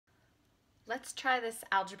Let's try this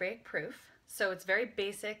algebraic proof. So it's very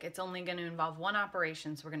basic. It's only going to involve one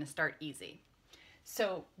operation, so we're going to start easy.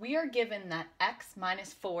 So we are given that x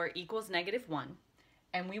minus 4 equals -1,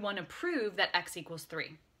 and we want to prove that x equals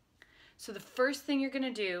 3. So the first thing you're going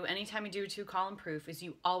to do anytime you do a two-column proof is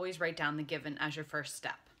you always write down the given as your first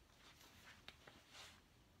step.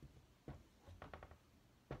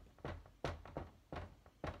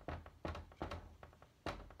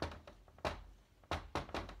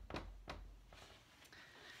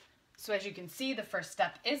 So as you can see, the first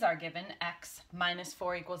step is our given, x minus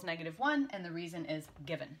 4 equals -1, and the reason is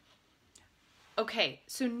given. Okay,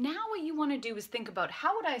 so now what you want to do is think about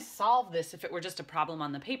how would I solve this if it were just a problem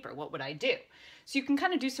on the paper? What would I do? So you can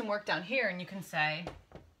kind of do some work down here and you can say,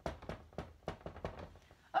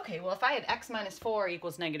 okay, well if I had x minus 4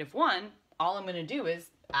 equals -1, all I'm going to do is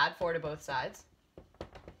add 4 to both sides,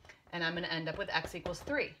 and I'm going to end up with x equals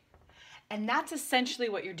 3. And that's essentially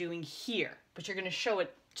what you're doing here, but you're going to show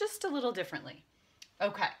it just a little differently.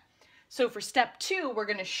 Okay, so for step 2, we're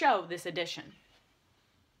going to show this addition.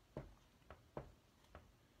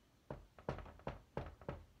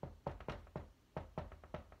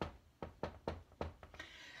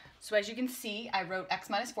 So as you can see, I wrote x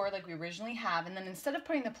minus 4 like we originally have, and then instead of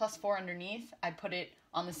putting the plus 4 underneath, I put it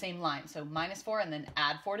on the same line. So minus 4 and then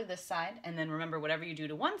add 4 to this side, and then remember whatever you do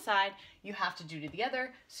to one side, you have to do to the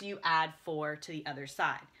other, so you add 4 to the other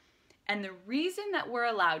side. And the reason that we're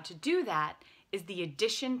allowed to do that is the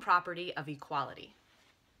addition property of equality.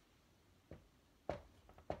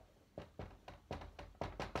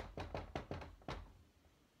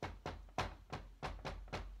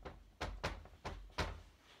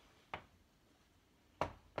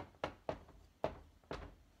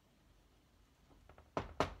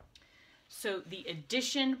 So the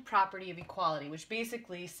addition property of equality, which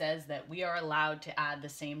basically says that we are allowed to add the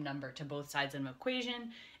same number to both sides of an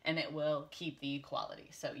equation, and it will keep the equality.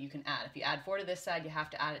 So you can add, if you add 4 to this side, you have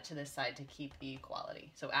to add it to this side to keep the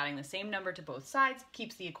equality. So adding the same number to both sides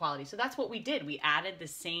keeps the equality. So that's what we did. We added the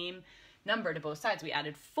same number to both sides. We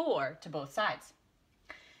added 4 to both sides.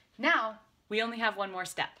 Now, we only have one more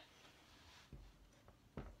step.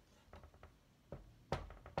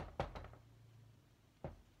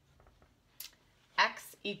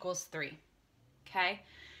 X equals 3, okay?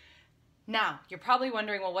 Now, you're probably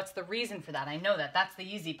wondering, well, what's the reason for that? I know that, that's the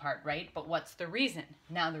easy part, right? But what's the reason?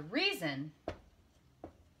 Now, the reason,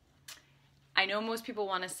 I know most people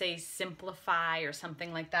want to say simplify or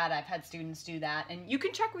something like that. I've had students do that, and you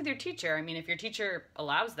can check with your teacher. I mean, if your teacher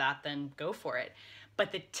allows that, then go for it.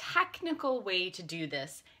 But the technical way to do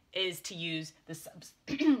this is to use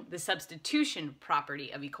the substitution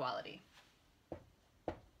property of equality.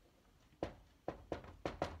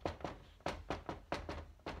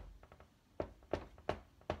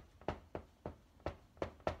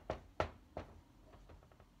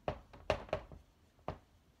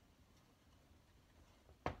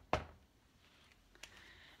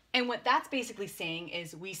 And what that's basically saying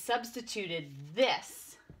is we substituted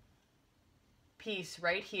this piece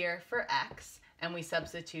right here for x, and we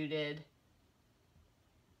substituted,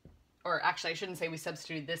 or actually I shouldn't say we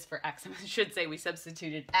substituted this for x, I should say we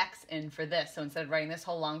substituted x in for this. So instead of writing this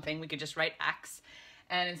whole long thing, we could just write x,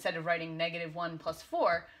 and instead of writing -1 plus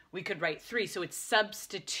 4, we could write 3. So it's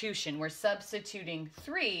substitution. We're substituting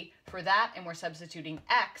 3 for that, and we're substituting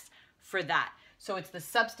x for that. So it's the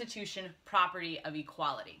substitution property of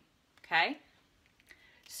equality, okay?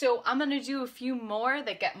 So I'm gonna do a few more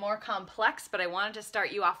that get more complex, but I wanted to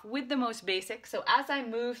start you off with the most basic. So as I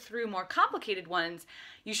move through more complicated ones,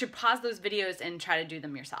 you should pause those videos and try to do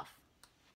them yourself.